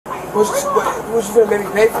Was you gonna make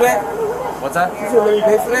me pay for that? What's that? You gonna make me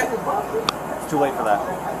pay for that? It's too late for that.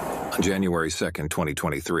 On January 2nd,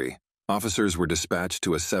 2023, officers were dispatched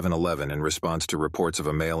to a 7-Eleven in response to reports of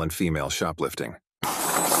a male and female shoplifting.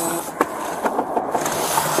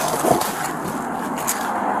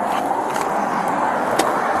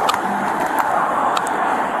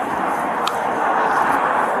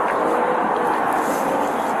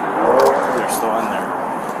 They're still in there.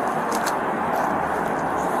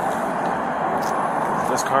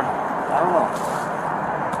 This car? I don't know.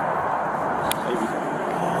 Maybe.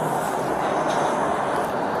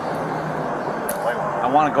 I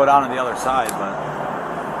want to go down to the other side, but...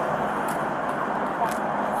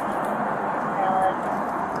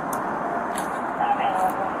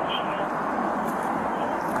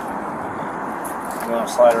 You want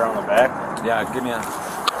to slide around the back? Yeah, give me a...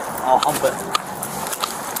 I'll hump it.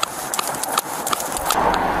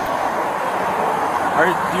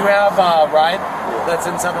 Do you have a ride that's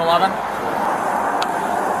in 7-Eleven?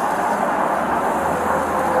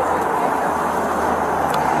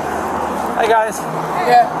 Hey guys.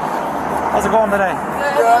 Yeah. How's it going today?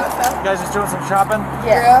 Yeah. You guys just doing some shopping?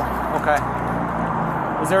 Yeah. Okay.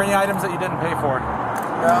 Was there any items that you didn't pay for?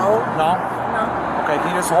 No. No? No. Okay,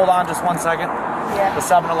 can you just hold on just 1 second? Yeah. The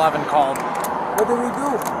 7-Eleven called. What did we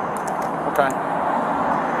do? Okay.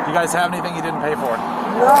 Do you guys have anything you didn't pay for?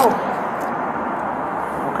 No.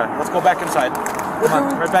 Okay, let's go back inside. Come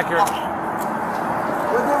on, right back here.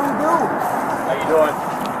 What did we do? How you doing?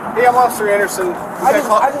 Hey, I'm Officer Anderson. I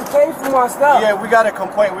just paid for my stuff. Yeah, we got a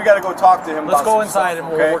complaint. We got to go talk to him. Let's about go some inside stuff,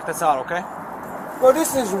 and we'll work this out, okay? Bro,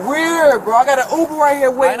 this is weird, bro. I got an Uber right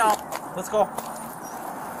here waiting. I know. Let's go.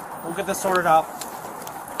 We'll get this sorted out.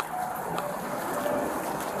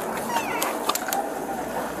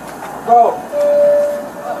 Bro.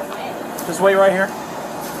 Just wait right here.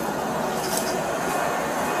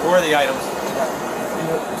 Where are the items?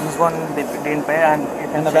 This one they didn't pay and it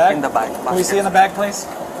In the bag? In the bag. Can we see in the bag, please?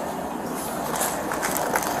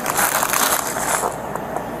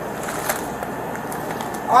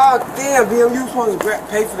 Oh, damn, BM, you supposed to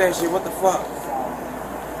pay for that shit. What the fuck?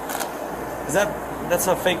 That's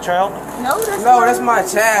a fake child? No, that's my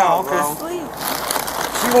child, okay. bro.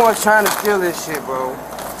 She was trying to steal this shit, bro.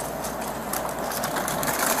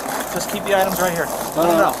 Just keep the items right here.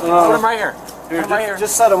 No. Put them right here. Here, Put them right here.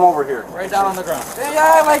 just set them over here. Right down on the ground. Hey,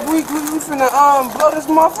 y'all like we finna blow this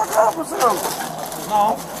motherfucker up or something.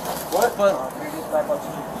 No. What? But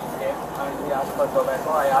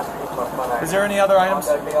is there any other items?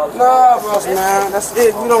 Nah, boss man, that's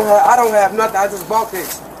it. I don't have nothing. I just bought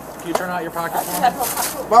this. Can you turn out your pocket for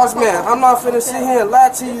me? Boss man, I'm not finna sit here and lie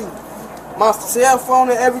to you. My cell phone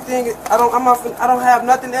and everything. I don't have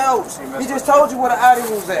nothing else. He just told you where the item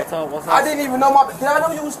was at. What's up? I didn't even know did I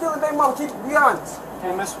know you was stealing their mom? Be honest.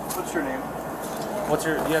 Hey, miss, what's your name? Do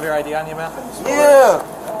you have your ID on you, man? Yeah.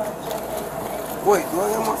 Wait, do I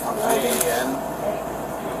have my fucking ID?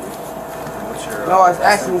 What's your... No, it's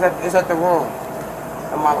actually it's at the room.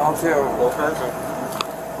 At my hotel room. Okay.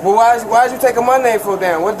 Well, why'd you take my name for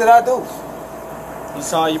down? What did I do? He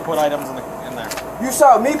saw you put items in there. You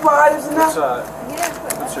saw me put items in there?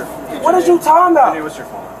 What's your... What are you talking about? What's your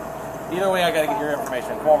phone? Either way, I gotta get your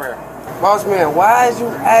information. Come over here. Boss man, why is you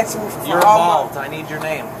asking me for You're all involved. I need your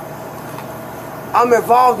name. I'm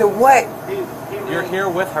involved in what? You're here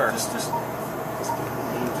with her.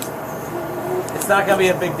 It's not gonna be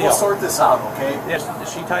a big deal. We'll sort this out, okay? Is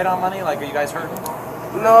she tight on money? Like, are you guys hurting?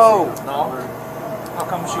 No. No? How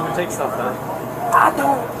come she would take stuff then?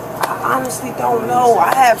 I honestly don't know.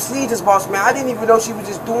 I have seizures, boss man. I didn't even know she was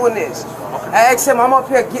just doing this. I asked him, I'm up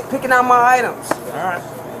here picking out my items. Alright.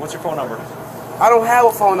 What's your phone number? I don't have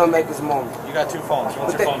a phone number at this moment. You got 2 phones.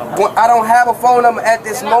 What's your phone number? I don't have a phone number at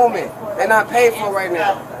this moment. And I'm paid for right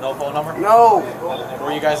now. No phone number? No. Where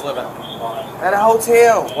are you guys living? At a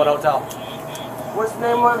hotel. What hotel? What's the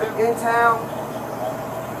name of it? In town?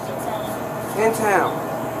 In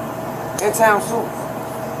town Suites.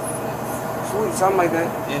 Suites, something like that.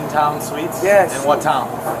 In town suites? Yes. In what town?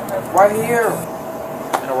 Right here.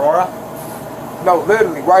 In Aurora? No,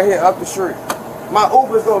 literally, right here up the street. My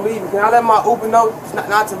Uber's gonna leave me. Can I let my Uber know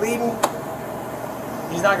not to leave me?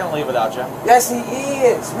 He's not gonna leave without you. Yes, he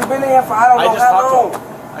is. We've been in here for I don't know how long.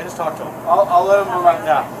 I just talked to him. I'll let him know right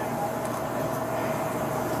now. Yeah.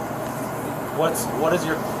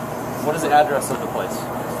 What is the address of the place?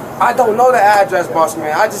 I don't know the address, boss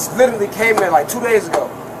man. I just literally came there like 2 days ago.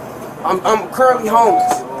 I'm currently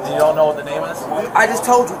homeless. You don't know what the name is? I just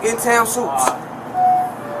told you, In Town Suites.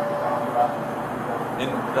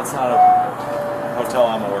 That's not a hotel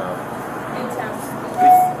I'm aware of.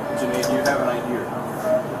 Janae, do you have an ID?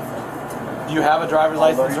 Do you have a driver's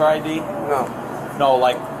license or ID? No. No,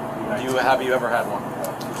 like, have you ever had one?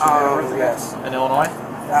 Yes. In Illinois?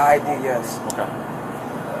 The ID, yes. Okay.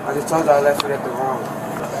 I just told you I left it at the room.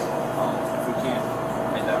 If we can't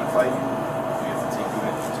identify you, we have to take your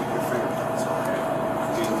fingerprints,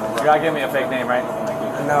 okay? You gotta give me a fake name, right?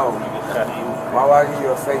 No. Okay. Why would I give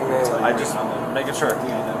you a fake name? I just making sure.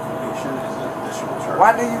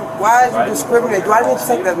 Why is you discriminate? Do I need to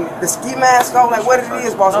take the ski mask off? Like what it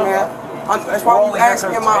is, boss man? That's why you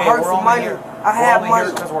asking me my hurt for money. I have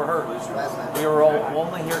money. Because we're hurt. We were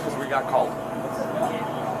only here because we got called.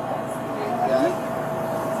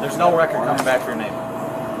 There's no record coming back for your name.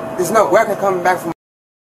 There's no record coming back from.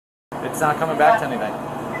 It's not coming back to anything.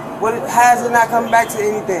 How is it not coming back to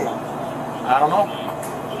anything? I don't know.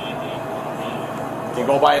 Do you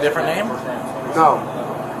go by a different name? No.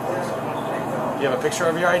 Do you have a picture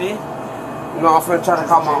of your ID? No, I'm finna try to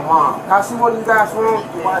call my mom. Can I see one of you guys' phone?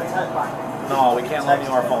 No, we can't lend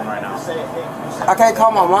you our phone right now. I can't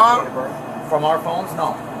call my mom? From our phones?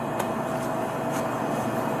 No.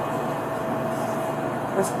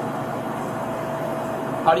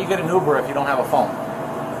 How do you get an Uber if you don't have a phone?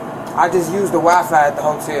 I just use the Wi-Fi at the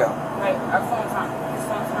hotel. Like, our phone's not, his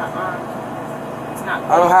phone's not it's not.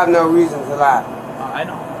 I don't have no reason to lie. I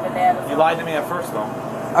know. You lied to me at first, though.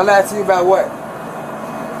 I lied to you about what?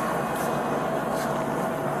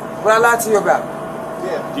 What I lied to you about?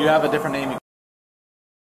 Yeah. Do you have a different name?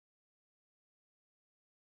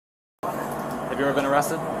 Have you ever been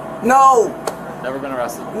arrested? No. Never been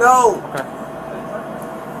arrested? No. Okay.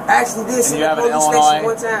 Actually did see the police station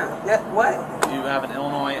one time. Yeah, what? Do you have an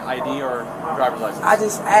Illinois ID or driver's license? I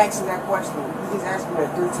just asked you that question. You just asked me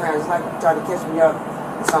that 3 times. It's like you tried to catch me up.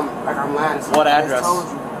 Like I'm lying to something. What address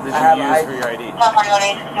did you use for your ID?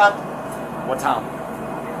 What town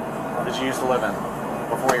did you used to live in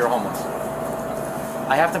before you were homeless?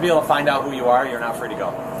 I have to be able to find out who you are. You're not free to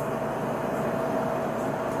go.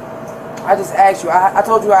 I just asked you. I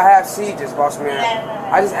told you I have seizures, boss man.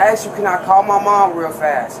 I just asked you, can I call my mom real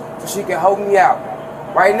fast so she can hold me out?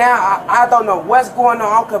 Right now, I don't know what's going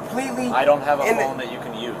on. I'm completely. I don't have a phone that you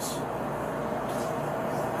can use.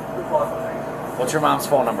 What's your mom's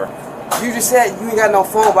phone number? You just said you ain't got no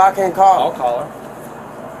phone, but I can't call. I'll call her.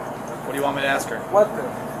 What do you want me to ask her? What the?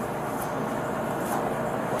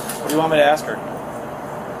 What do you want me to ask her?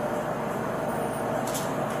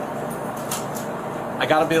 I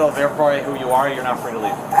gotta be able to verify who you are. You're not free to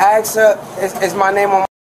leave. Ask her. Is my name on?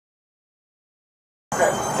 Do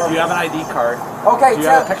you have an ID card? Okay. Do you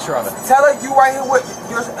have a picture of it? Tell her you right here with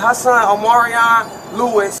her son, Omarion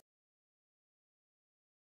Lewis.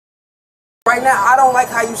 Right now, I don't like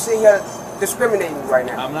how you sit here discriminating right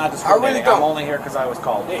now. I'm not discriminating. I really don't. I'm only here because I was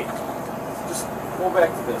called. Hey, just go back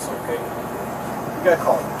to this, okay? You got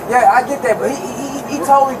called. Yeah, I get that, but he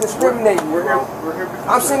totally discriminating. We're here because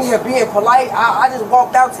I'm sitting here being polite. I just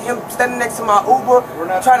walked out to him standing next to my Uber,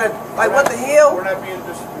 trying to, what the hell? We're not being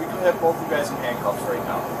just, we do have both you guys in handcuffs right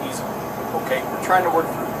now. Easy. Okay? We're trying to work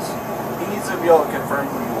through this. He needs to be able to confirm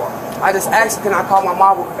who you are. I just asked, can I call my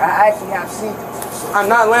mom? I actually have seizures. I'm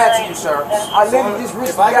not lying to you, sir. I literally just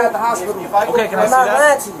recently got out of the hospital. Okay, can I see I'm not that?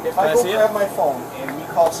 lying to you. If I go grab my phone and we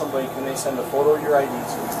call somebody, can they send a photo of your ID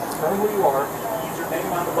so we can confirm who you are? Use your name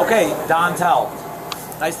on the Okay, Don Tell.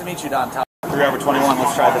 Nice to meet you, Don Tell. 3/21.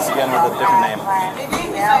 Let's try this again with a different name.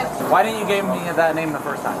 Why didn't you give me that name the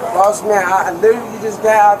first time? Boss man, I literally just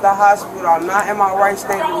got out of the hospital. I'm not in my right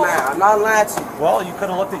state of mind. I'm not lying to you. Well, you could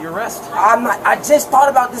have looked at your wrist. I'm not. I just thought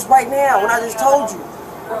about this right now when I just told you.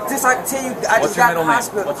 Just like tell you, I What's just your got middle out the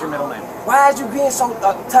hospital. name? What's your middle name? Why is you being so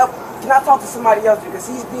tough? Can I talk to somebody else because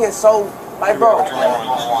he's being so like, bro?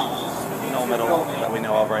 No middle that we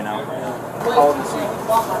know of right now. How old is he?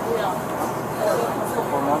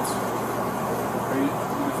 4 months. Are you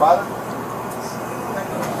your father?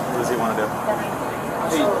 What does he want to do?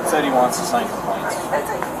 He said he wants to sign complaints.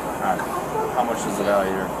 Alright. How much is the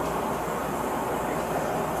value here?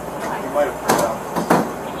 He might have printed out.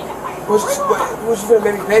 What you finna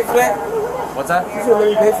make me pay for that? What's that? You finna make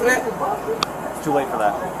me pay for that? It's too late for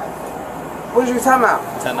that. What are you talking about?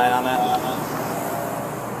 10-9 on that?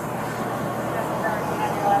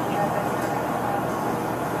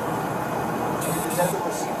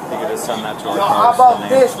 You could just send that to our How cars. about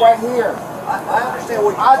this right here? I understand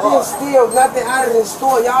what I didn't steal nothing out of this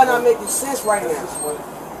store. Y'all not making sense right now.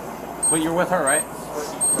 But you're with her, right?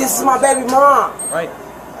 This is my baby mom. Right.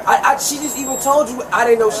 She just even told you I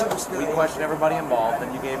didn't know she was We stealing. questioned everybody involved,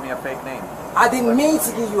 and you gave me a fake name. I didn't mean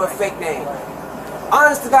to give you a fake name.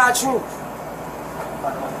 Honest to God truth.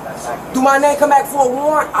 Do my name come back for a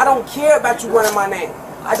warrant? I don't care about you running my name.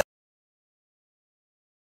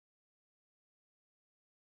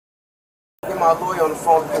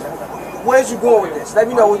 Where's you going with this? Let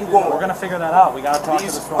me know where you going. We're gonna figure that out. We gotta talk to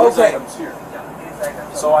the store. These items here.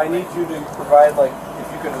 So I need you to provide, like, if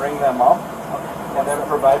you can ring them up, and then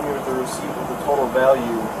provide me with the receipt with the total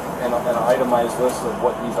value and an itemized list of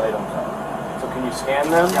what these items are. So can you scan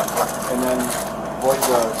them and then void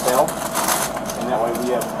the sale? And that way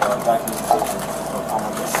we have documentation of how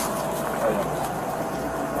much items.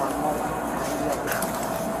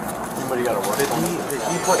 Anybody got to work? Did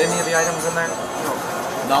he put any of the items in there?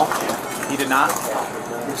 No. He did not?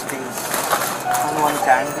 These things. And one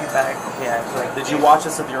candy bag. Yeah, it's like. Did you watch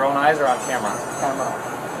this with your own eyes or on camera? Camera.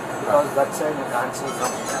 Because that side you can't see from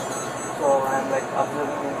here. So I'm like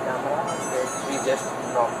observing in camera. We just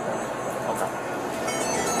dropped them. Okay.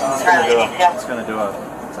 It's gonna do a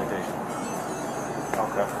citation.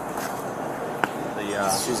 Okay.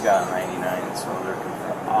 She's got a 99, so they're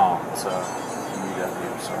so you got the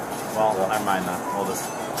so. Well, never mind then. We'll just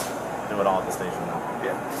do it all at the station now.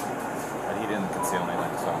 Yeah. But he didn't conceal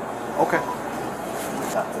anything, so. Okay.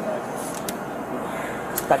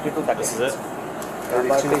 32, 30. This is it? But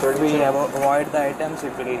if we avoid the items,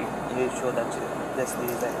 it will show that this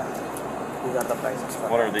these items. These are the prices. For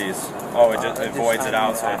What are these? Oh, it voids it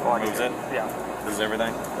out, so it audited. removes it? Yeah. This is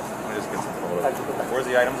everything? Let me just get some photos. 32, 30. Where's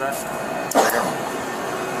the items at? Right here.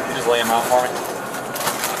 You just lay them out for me?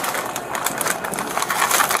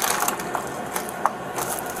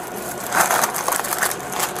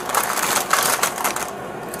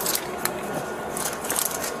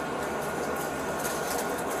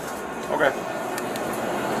 Okay.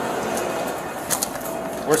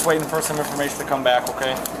 We're just waiting for some information to come back,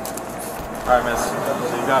 okay? Alright, miss.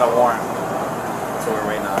 So you've got a warrant. That's what we're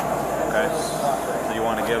waiting on. Okay? So you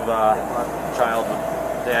want to give child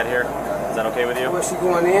dad here? Is that okay with you? Where's she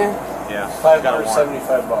going in? Yeah. You've got a warrant.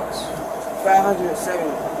 $575. 570.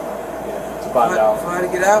 Yeah, it's about down. For her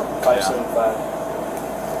to get out? 575.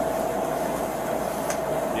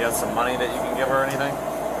 Do you have some money that you can give her or anything?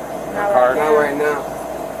 Your Not card? Not right now.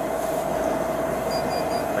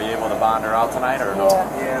 Are you able to bond her out tonight or no?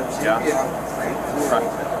 Yeah, she Yeah? be out. Right.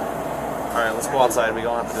 Alright, let's go outside. We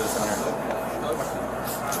don't have to do this in here.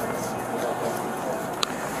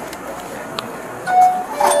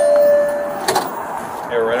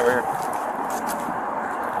 Here, right over here.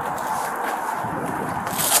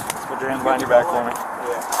 Just put your hands behind your back for me.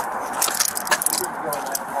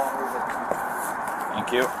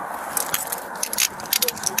 Thank you.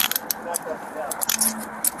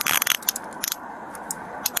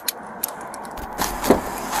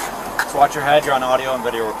 Just watch your head. You're on audio and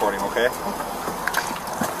video recording, okay?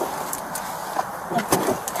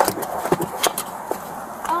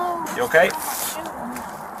 Oh, You okay?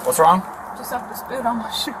 What's wrong? just have to spit on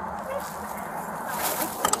my shoe.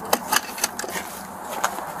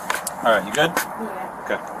 Alright, you good? Yeah.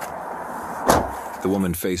 Okay. The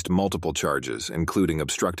woman faced multiple charges, including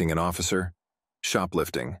obstructing an officer,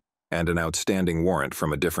 shoplifting, and an outstanding warrant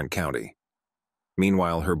from a different county.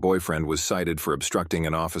 Meanwhile, her boyfriend was cited for obstructing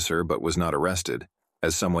an officer but was not arrested,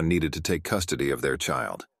 as someone needed to take custody of their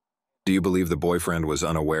child. Do you believe the boyfriend was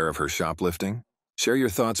unaware of her shoplifting? Share your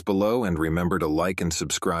thoughts below and remember to like and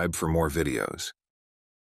subscribe for more videos.